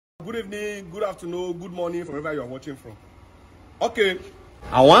Good evening, good afternoon, good morning, from wherever you are watching from. Okay,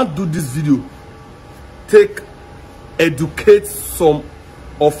 I want to do this video. Educate some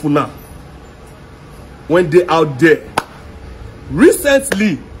of una when they out there.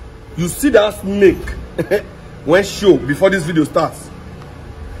 Recently, you see that snake when show before this video starts.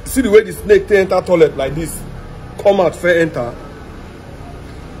 See the way the snake enter toilet like this, come out fair enter.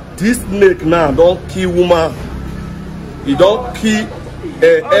 This snake now don't kill woman. He don't kill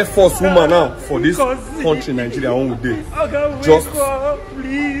Air Force woman now for this country, Nigeria, on with day. Just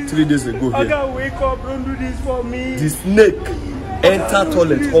 3 days ago here. Wake up, don't do this for me. The snake enter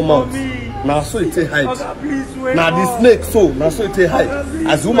toilet, come out. Now so it hide. Now the snake now so it hide.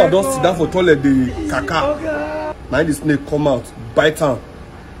 As the woman don't sit down for toilet, the caca. Now the snake come out, bite her.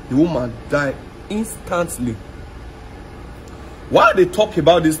 The woman die instantly. Why they talk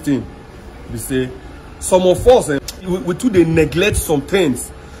about this thing? They say some of us we too they neglect some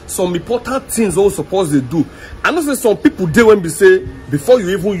things, some important things all supposed they do. I know say some people they when they say before you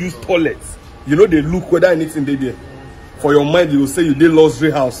even use toilets, you know they look whether anything they there. For your mind, you will say you did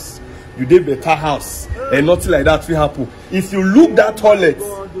luxury house, you did better house, and nothing like that will happen. If you look that toilet,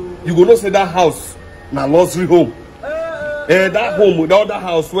 you go not say that house na luxury home. And that home with the other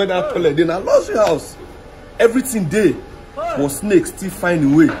house where that toilet they na luxury house. Everything there, but snakes still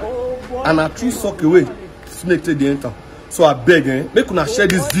find a way. And a tree suck away, snake take the enter. So I beg, make una share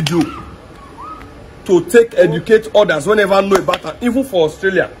this video to educate others whenever know about it. Even for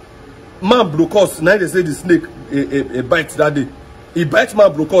Australia, man broke us. Now they say the snake a bite that day. He bites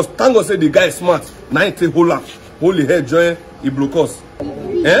man broke us. Thank God say the guy is smart. Now he take hold head join he broke us.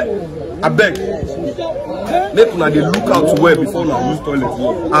 I beg, make una they look out well before una use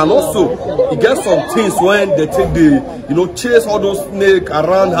toilet. And also, you get some things when they take the chase all those snakes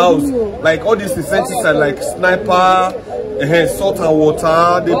around house, like all these insecticides like sniper, salt and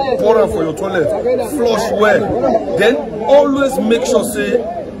water. They pour them for your toilet, flush well. Then always make sure say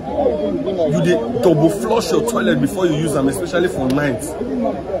you double flush your toilet before you use them, especially for night,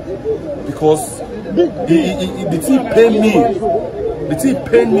 because the thing pain me. The thing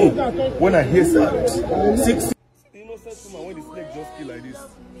pain me when I hear that 6 innocent woman when the snake just kill like this.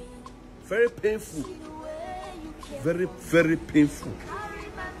 Very painful. Very, very painful.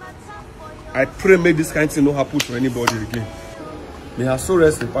 I pray may this kind of thing not happen to anybody again. May her soul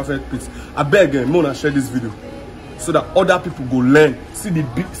rest in perfect peace. I beg Mona share this video so that other people go learn. See the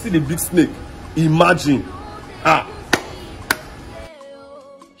big snake. Imagine.